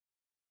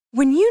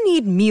When you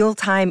need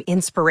mealtime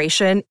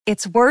inspiration,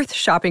 it's worth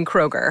shopping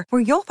Kroger,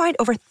 where you'll find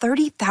over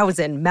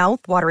 30,000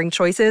 mouth-watering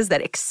choices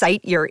that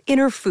excite your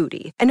inner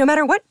foodie. And no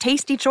matter what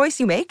tasty choice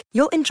you make,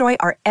 you'll enjoy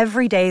our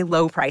everyday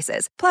low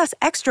prices, plus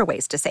extra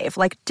ways to save,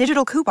 like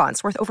digital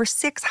coupons worth over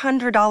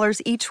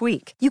 $600 each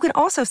week. You can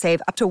also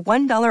save up to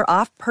 $1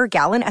 off per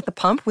gallon at the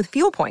pump with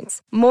fuel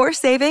points. More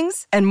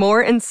savings and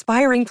more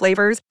inspiring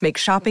flavors make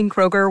shopping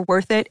Kroger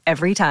worth it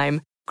every time.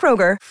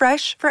 Kroger,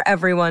 fresh for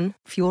everyone.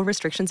 Fuel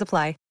restrictions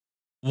apply.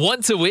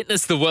 Want to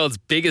witness the world's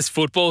biggest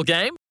football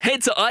game?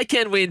 Head to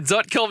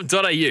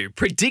iCanWin.com.au,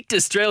 predict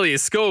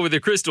Australia's score with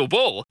a crystal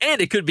ball, and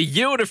it could be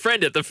you and a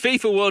friend at the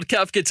FIFA World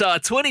Cup Qatar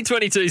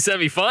 2022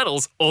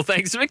 semi-finals, all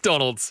thanks to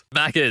McDonald's.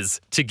 Maccas,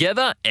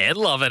 together and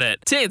loving it.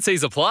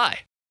 TNCs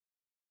apply.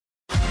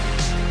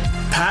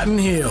 Pat and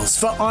Heels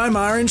for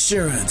IMAR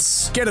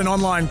Insurance. Get an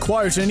online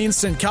quote and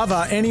instant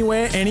cover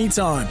anywhere,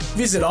 anytime.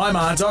 Visit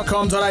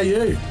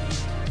imar.com.au.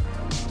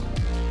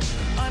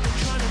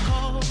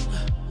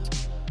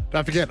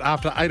 Don't forget,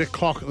 after 8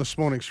 o'clock this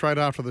morning, straight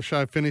after the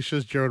show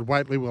finishes, Gerard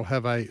Whateley will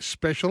have a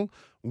special,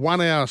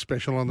 1 hour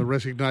special on the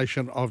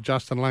resignation of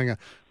Justin Langer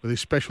with his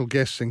special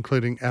guests,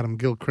 including Adam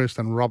Gilchrist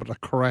and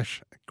Robert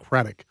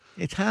Craddock.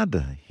 It's hard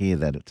to hear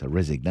that it's a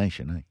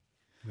resignation, eh?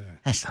 Yeah.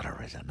 That's not a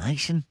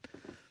resignation.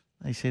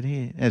 They said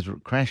here, as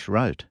Crash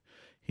wrote,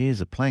 here's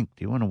a plank.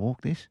 Do you want to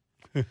walk this?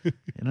 You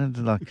want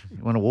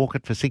to walk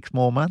it for 6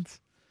 more months?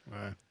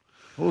 Right.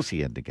 Of course he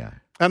had to go.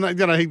 And,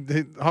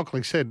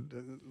 Hockley said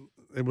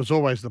it was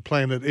always the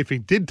plan that if he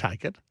did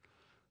take it,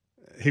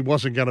 he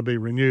wasn't going to be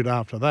renewed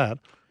after that.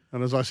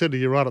 And as I said to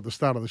you right at the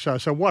start of the show,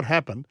 so what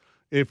happened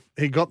if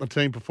he got the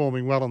team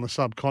performing well on the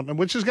subcontinent,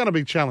 which is going to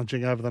be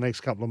challenging over the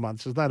next couple of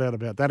months, there's no doubt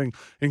about that,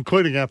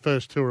 including our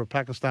first tour of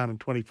Pakistan in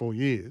 24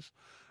 years.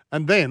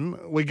 And then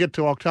we get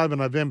to October,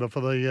 November for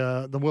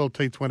the World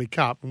T20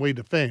 Cup, and we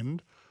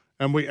defend,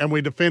 and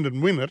we defend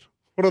and win it.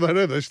 What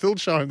do? They still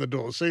show him the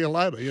door. See you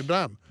later. You're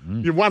done.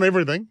 You've won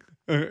everything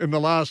in the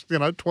last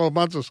 12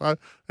 months or so,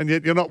 and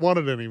yet you're not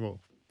wanted anymore.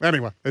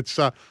 Anyway, it's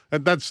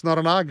that's not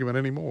an argument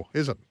anymore,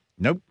 is it?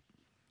 Nope.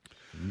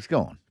 He's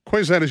gone.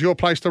 Queensland is your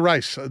place to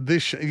race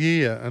this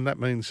year, and that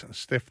means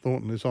Steph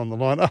Thornton is on the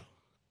line. Oh,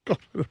 God,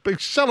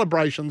 big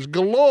celebrations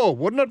galore,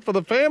 wouldn't it, for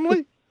the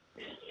family?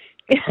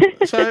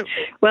 So,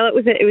 well, it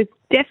was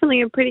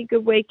definitely a pretty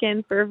good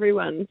weekend for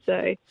everyone.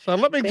 So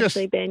let me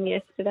especially Ben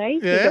yesterday.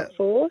 Yeah. He got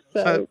 4.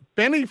 So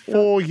Benny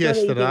 4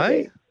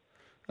 yesterday.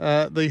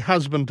 The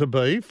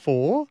husband-to-be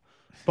 4.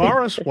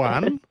 Boris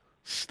 1.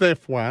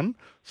 Steph 1.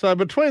 So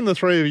between the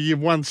three of you,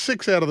 you've won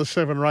 6 out of the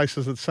 7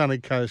 races at Sunny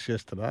Coast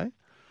yesterday.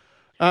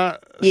 It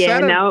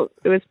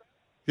was.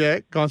 Yeah,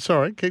 go on.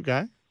 Sorry, keep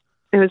going.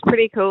 It was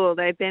pretty cool.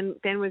 Ben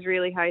was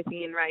really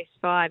hoping in race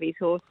 5 his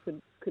horse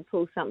could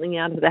pull something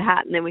out of the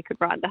hat, and then we could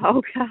ride the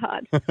whole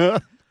card.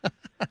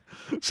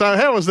 So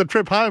how was the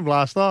trip home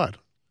last night?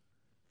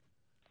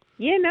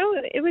 Yeah, no,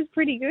 it was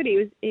pretty good.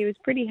 He was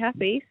pretty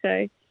happy.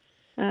 So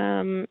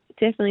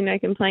definitely no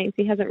complaints.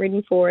 He hasn't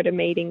ridden 4 at a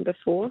meeting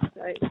before,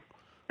 so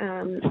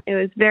it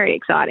was very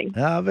exciting.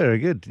 Oh, very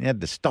good. You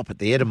had to stop at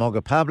the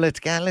Edamogga pub.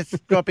 Let's go. Let's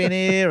drop in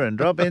here and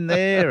drop in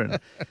there and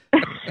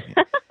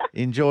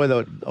enjoy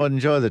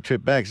the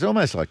trip back. It's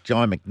almost like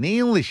Jai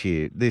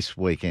McNeil this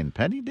weekend.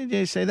 Paddy, did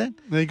you see that?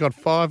 He got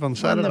 5 on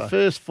Saturday. Won the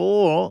first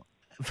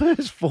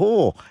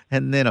four,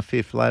 and then a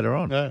 5th later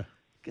on. Yeah.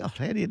 God,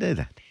 how do you do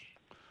that?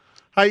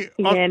 Hey,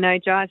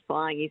 Jai's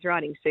flying. He's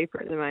riding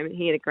super at the moment.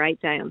 He had a great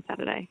day on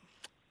Saturday.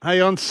 Hey,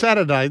 on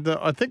Saturday,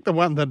 I think the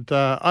one that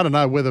I don't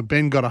know whether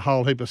Ben got a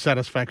whole heap of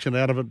satisfaction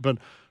out of it, but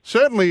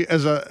certainly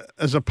as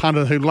a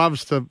punter who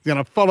loves to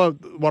follow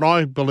what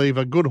I believe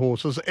are good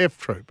horses, F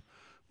Troop.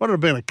 What had it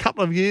been, a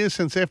couple of years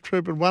since F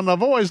Troop had won?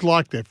 I've always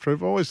liked F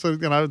Troop. I always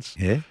thought it's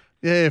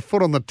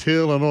foot on the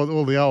till and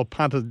all the old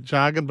punter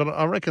jargon. But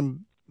I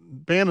reckon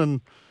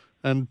Ben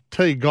and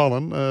T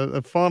Gollan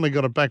have finally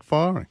got it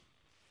backfiring.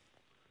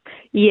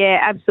 Yeah,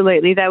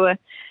 absolutely. They were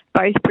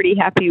both pretty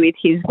happy with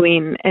his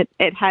win.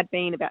 It had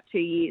been about 2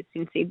 years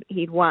since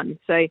he'd won,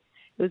 so it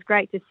was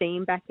great to see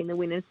him back in the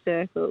winner's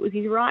circle. It was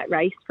his right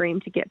race for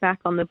him to get back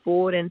on the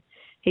board, and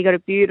he got a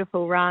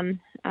beautiful run.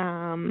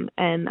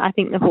 And I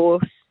think the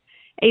horse,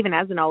 even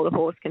as an older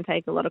horse, can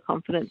take a lot of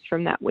confidence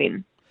from that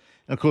win.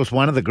 Of course,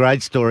 one of the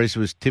great stories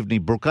was Tiffany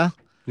Brooker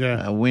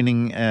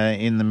winning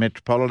in the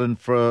Metropolitan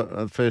for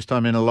the first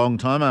time in a long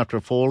time after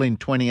a fall in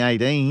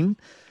 2018.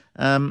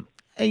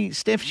 Hey,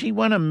 Steph, she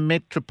won a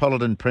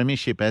Metropolitan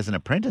Premiership as an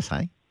apprentice,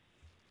 hey?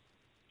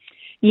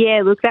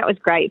 Yeah, look, that was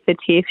great for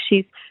Tiff.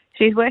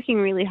 She's working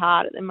really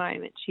hard at the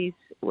moment. She's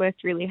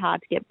worked really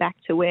hard to get back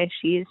to where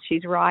she is.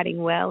 She's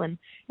riding well, and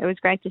it was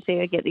great to see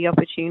her get the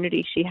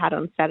opportunity she had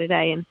on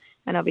Saturday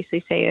and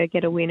obviously see her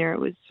get a winner. It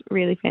was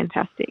really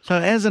fantastic. So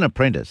as an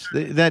apprentice,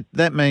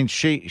 that means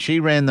she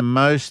ran the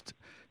most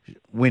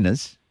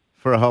winners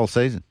for a whole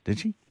season, did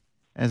she,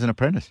 as an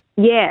apprentice?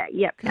 Yeah,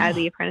 yep, out of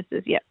the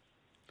apprentices, yep.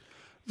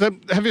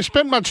 Have you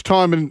spent much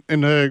time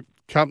in her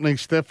company,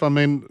 Steph? I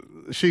mean,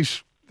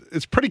 she's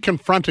it's pretty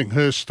confronting,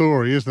 her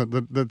story, isn't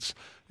it? That's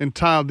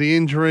entailed the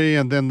injury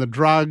and then the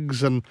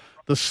drugs and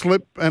the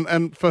slip,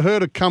 and for her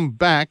to come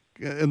back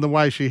in the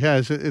way she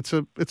has, it's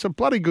a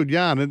bloody good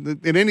yarn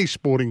in any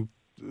sporting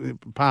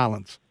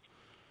parlance.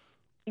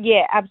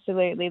 Yeah,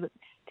 absolutely.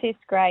 Tiff's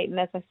great, and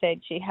as I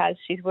said,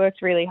 she's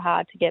worked really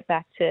hard to get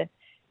back to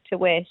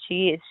where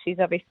she is. She's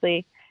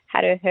obviously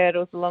had her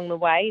hurdles along the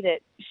way that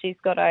she's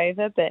got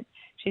over, but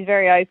she's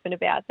very open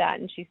about that,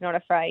 and she's not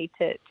afraid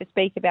to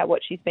speak about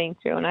what she's been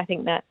through, and I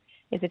think that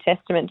is a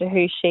testament to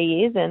who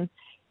she is, and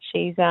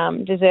she's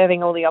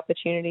deserving all the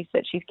opportunities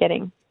that she's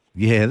getting.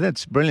 Yeah,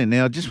 that's brilliant.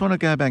 Now, I just want to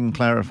go back and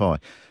clarify.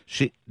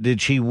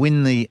 Did she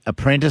win the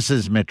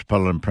Apprentices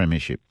Metropolitan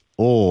Premiership,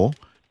 or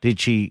did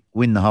she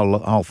win the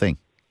whole thing?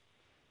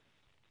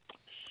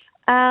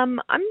 I'm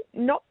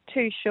not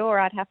too sure.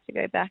 I'd have to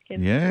go back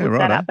and look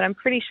that up, but I'm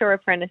pretty sure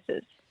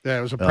Apprentices. Yeah,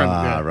 it was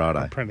Apprentices. Righto.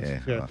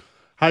 Apprentices, yeah.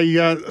 Hey,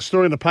 a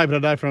story in the paper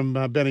today from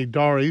Benny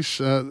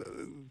Dorries.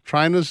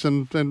 Trainers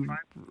and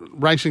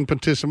racing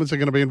participants are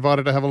going to be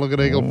invited to have a look at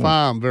Eagle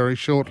Farm very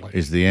shortly.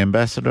 Is the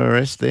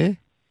Ambassadoress there?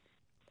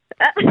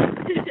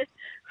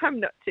 I'm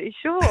not too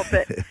sure,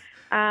 but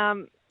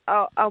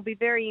I'll be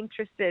very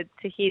interested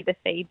to hear the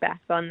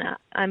feedback on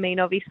that. I mean,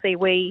 obviously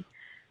we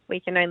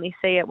can only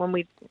see it when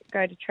we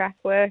go to track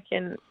work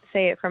and see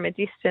it from a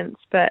distance,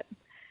 but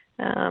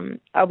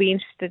I'll be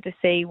interested to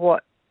see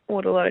what a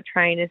lot of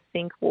trainers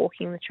think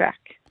walking the track.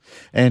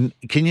 And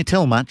can you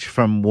tell much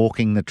from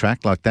walking the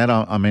track like that?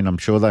 I mean, I'm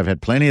sure they've had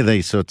plenty of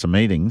these sorts of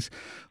meetings,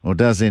 or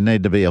does there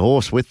need to be a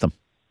horse with them?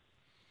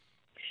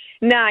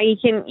 No, you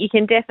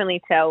can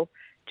definitely tell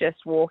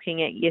just walking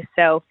it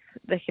yourself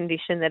the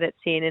condition that it's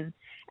in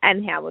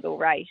and how it'll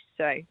race.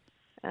 So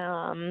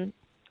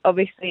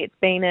obviously it's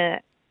been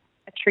a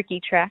tricky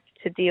track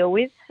to deal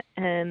with,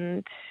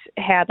 and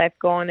how they've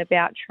gone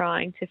about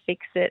trying to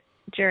fix it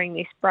during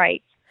this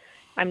break,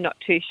 I'm not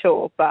too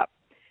sure, but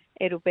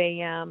it'll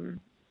be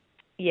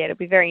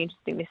very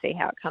interesting to see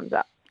how it comes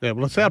up. Yeah,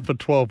 well, it's out for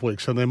 12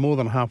 weeks, and they're more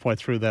than halfway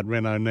through that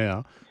Renault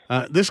now.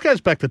 This goes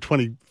back to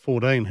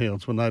 2014,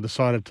 Heels, when they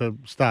decided to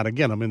start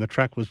again. I mean, the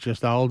track was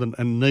just old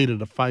and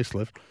needed a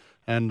facelift,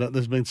 and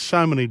there's been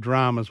so many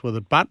dramas with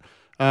it. But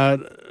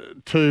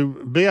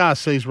to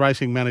BRC's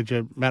racing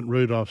manager, Matt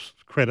Rudolph's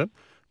credit,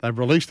 they've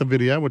released a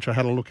video, which I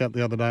had a look at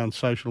the other day on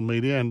social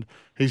media, and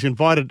he's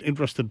invited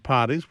interested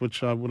parties,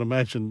 which I would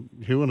imagine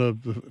you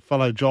and the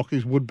fellow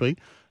jockeys would be,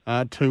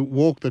 to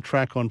walk the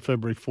track on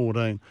February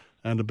 14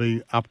 and to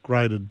be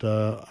updated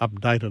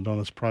on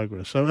its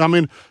progress. So, I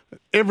mean,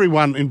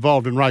 everyone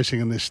involved in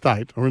racing in this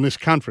state or in this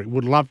country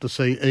would love to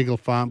see Eagle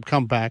Farm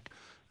come back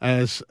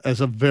as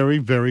a very,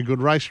 very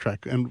good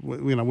racetrack. And,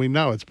 we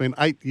know it's been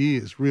 8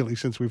 years, really,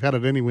 since we've had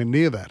it anywhere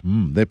near that.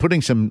 They're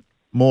putting some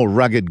more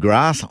rugged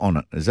grass on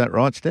it. Is that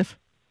right, Steph?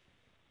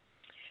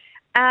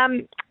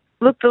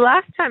 Look, the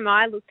last time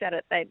I looked at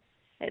it,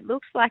 it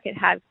looks like it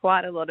had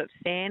quite a lot of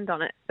sand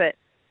on it, but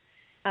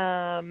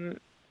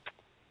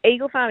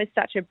Eagle Farm is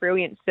such a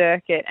brilliant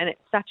circuit, and it's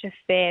such a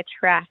fair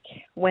track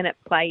when it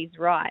plays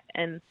right.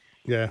 And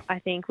I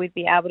think we'd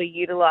be able to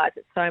utilise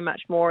it so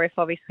much more if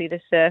obviously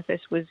the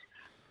surface was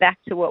back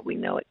to what we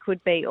know it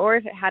could be, or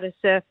if it had a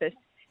surface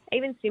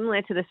even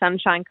similar to the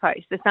Sunshine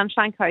Coast. The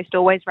Sunshine Coast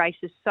always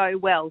races so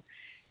well.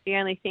 The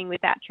only thing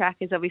with that track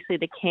is obviously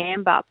the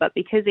camber, but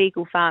because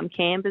Eagle Farm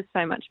cambers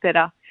so much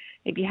better,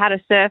 if you had a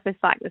surface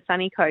like the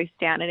Sunny Coast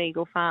down at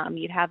Eagle Farm,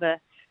 you'd have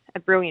a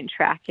brilliant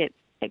track. It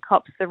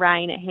cops the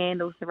rain, it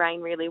handles the rain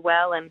really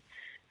well, and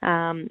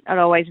it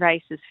always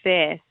races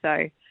fair.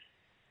 So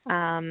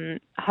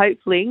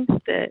hopefully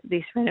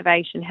this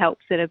renovation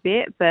helps it a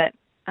bit, but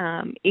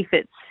if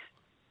it's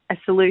a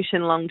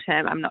solution long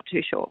term, I'm not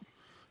too sure.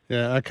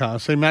 Yeah, okay. I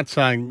see Matt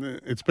saying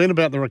it's been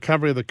about the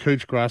recovery of the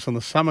couch grass and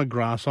the summer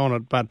grass on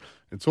it, but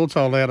it's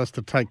also allowed us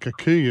to take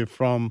kikuyu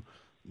from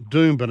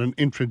Doomben and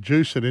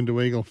introduce it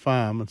into Eagle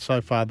Farm, and so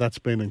far that's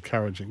been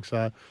encouraging.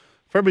 So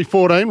February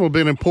 14 will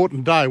be an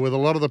important day with a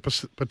lot of the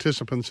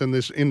participants in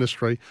this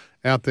industry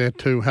out there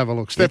to have a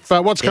look. Steph,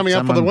 what's coming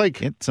up for the week?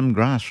 Get some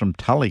grass from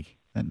Tully.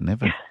 That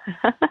never...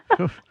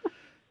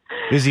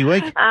 Busy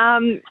week?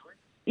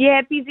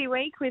 Busy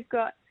week. We've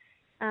got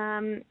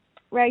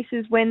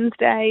races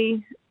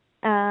Wednesday,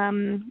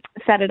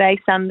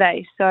 Saturday,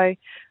 Sunday. So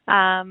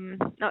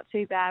not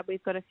too bad.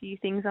 We've got a few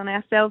things on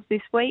ourselves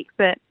this week,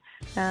 but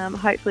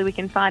hopefully we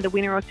can find a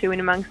winner or two in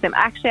amongst them.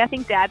 Actually, I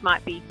think Dad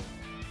might be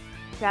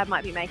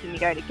making me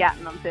go to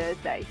Gatton on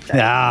Thursday.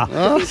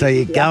 So, so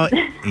you're going...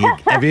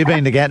 have you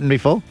been to Gatton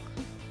before?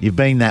 You've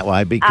been that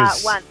way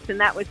because... once, and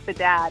that was for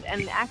Dad.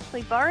 And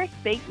actually, Boris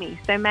beat me,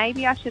 so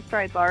maybe I should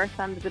throw Boris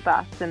under the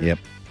bus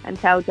and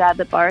tell Dad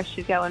that Boris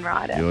should go and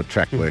ride it. You're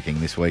track working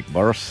this week,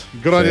 Boris.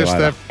 Good on you,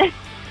 Steph.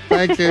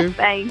 Thank you.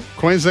 Thanks.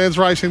 Queensland's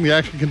racing. The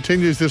action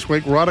continues this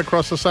week right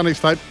across the sunny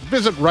state.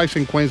 Visit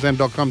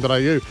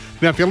racingqueensland.com.au.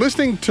 Now, if you're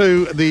listening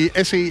to the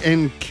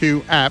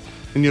SENQ app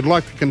and you'd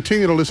like to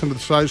continue to listen to the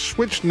show,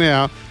 switch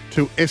now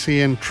to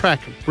SEN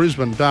Track,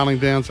 Brisbane, Darling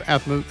Downs,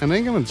 Atherton and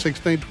England,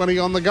 1620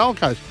 on the Gold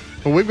Coast.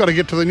 Well, we've got to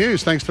get to the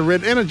news thanks to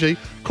Red Energy.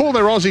 Call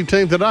their Aussie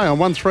team today on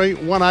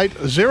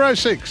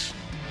 131806.